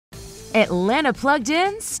Atlanta Plugged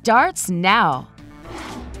In starts now.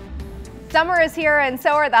 Summer is here and so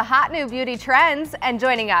are the hot new beauty trends. And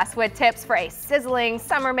joining us with tips for a sizzling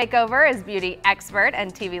summer makeover is beauty expert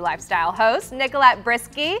and TV lifestyle host Nicolette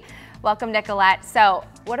Brycki. Welcome, Nicolette. So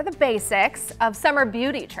what are the basics of summer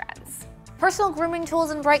beauty trends? Personal grooming tools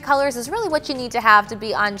in bright colors is really what you need to have to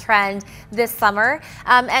be on trend this summer.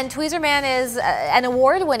 And Tweezerman is an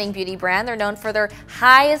award-winning beauty brand. They're known for their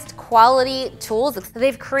highest quality tools.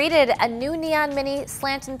 They've created a new neon mini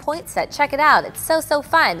slant and point set. Check it out. It's so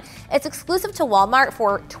fun. It's exclusive to Walmart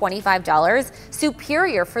for $25.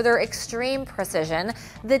 Superior for their extreme precision.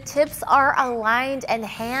 The tips are aligned and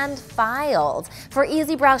hand-filed for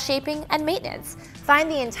easy brow shaping and maintenance. Find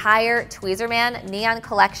the entire Tweezerman Neon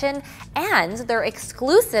collection and their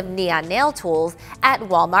exclusive neon nail tools at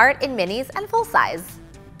Walmart in minis and full size.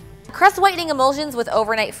 Crest Whitening Emulsions with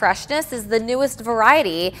Overnight Freshness is the newest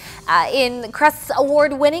variety in Crest's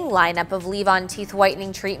award-winning lineup of leave-on teeth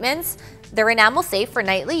whitening treatments. They're enamel safe for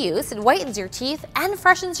nightly use. It whitens your teeth and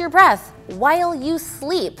freshens your breath while you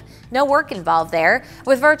sleep. No work involved there.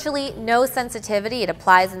 With virtually no sensitivity, it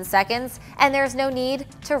applies in seconds, and there's no need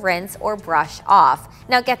to rinse or brush off.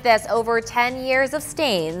 Now get this, over 10 years of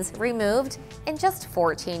stains removed in just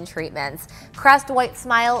 14 treatments.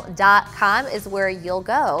 CrestWhiteSmile.com is where you'll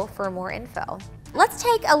go for more info. Let's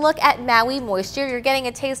take a look at Maui Moisture. You're getting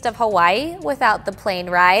a taste of Hawaii without the plane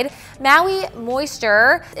ride. Maui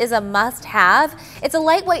Moisture is a must-have. It's a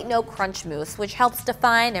lightweight no-crunch mousse which helps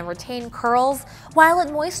define and retain curls while it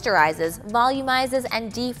moisturizes, volumizes,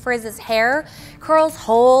 and defrizzes hair. Curls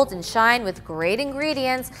hold and shine with great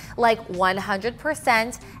ingredients like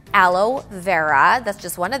 100% aloe vera, that's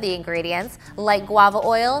just one of the ingredients, light guava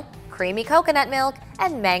oil, creamy coconut milk,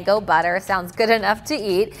 and mango butter. Sounds good enough to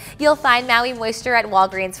eat. You'll find Maui Moisture at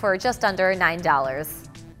Walgreens for just under $9.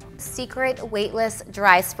 Secret Weightless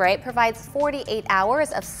Dry Spray provides 48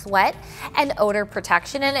 hours of sweat and odor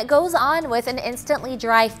protection, and it goes on with an instantly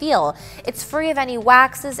dry feel. It's free of any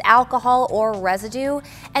waxes, alcohol, or residue,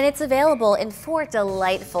 and it's available in 4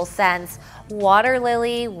 delightful scents: water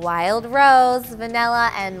lily, wild rose,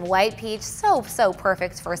 vanilla, and white peach. So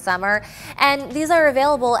perfect for summer. And these are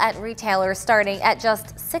available at retailers starting at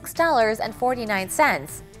just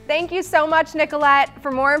 $6.49. Thank you so much, Nicolette.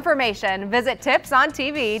 For more information, visit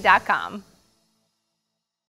tipsontv.com.